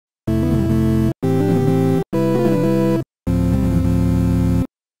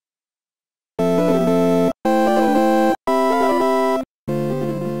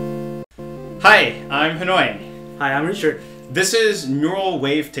Hi, I'm Hanoi. Hi, I'm Richard. This is Neural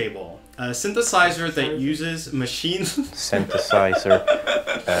WaveTable, a synthesizer that uses machine... synthesizer,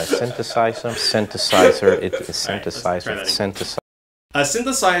 A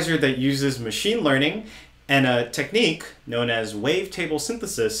synthesizer that uses machine learning and a technique known as WaveTable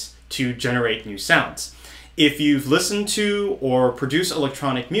synthesis to generate new sounds. If you've listened to or produced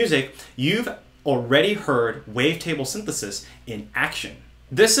electronic music, you've already heard WaveTable synthesis in action.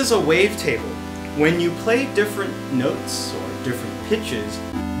 This is a wavetable. When you play different notes or different pitches,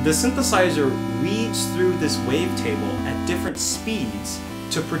 the synthesizer reads through this wavetable at different speeds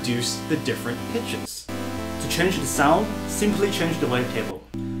to produce the different pitches. To change the sound, simply change the wavetable.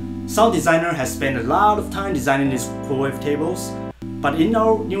 Sound designer has spent a lot of time designing these cool wavetables, but in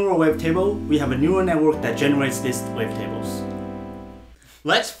our neural wavetable, we have a neural network that generates these wavetables.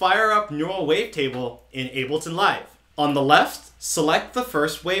 Let's fire up Neural WaveTable in Ableton Live. On the left, select the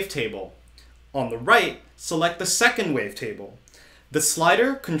first wavetable. On the right, select the second wavetable. The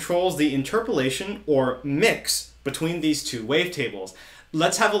slider controls the interpolation or mix between these two wavetables.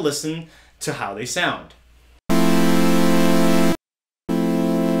 Let's have a listen to how they sound.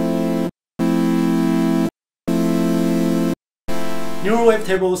 Neural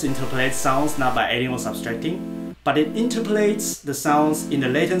wavetables interpolate sounds not by adding or subtracting, but it interpolates the sounds in the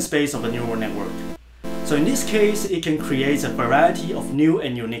latent space of a neural network. So in this case, it can create a variety of new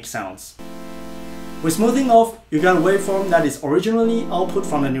and unique sounds. With smoothing off, you get a waveform that is originally output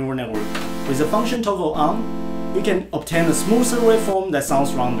from the neural network. With the function toggle on, you can obtain a smoother waveform that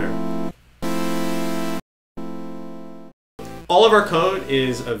sounds rounder. All of our code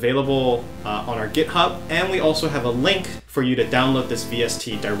is available on our GitHub, and we also have a link for you to download this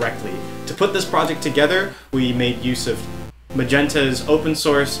VST directly. To put this project together, we made use of Magenta's open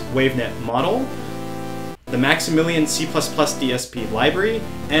source WaveNet model, the Maximilian C++ DSP library,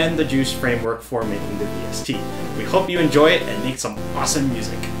 and the Juice framework for making the VST. We hope you enjoy it and make some awesome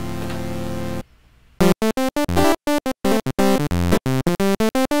music.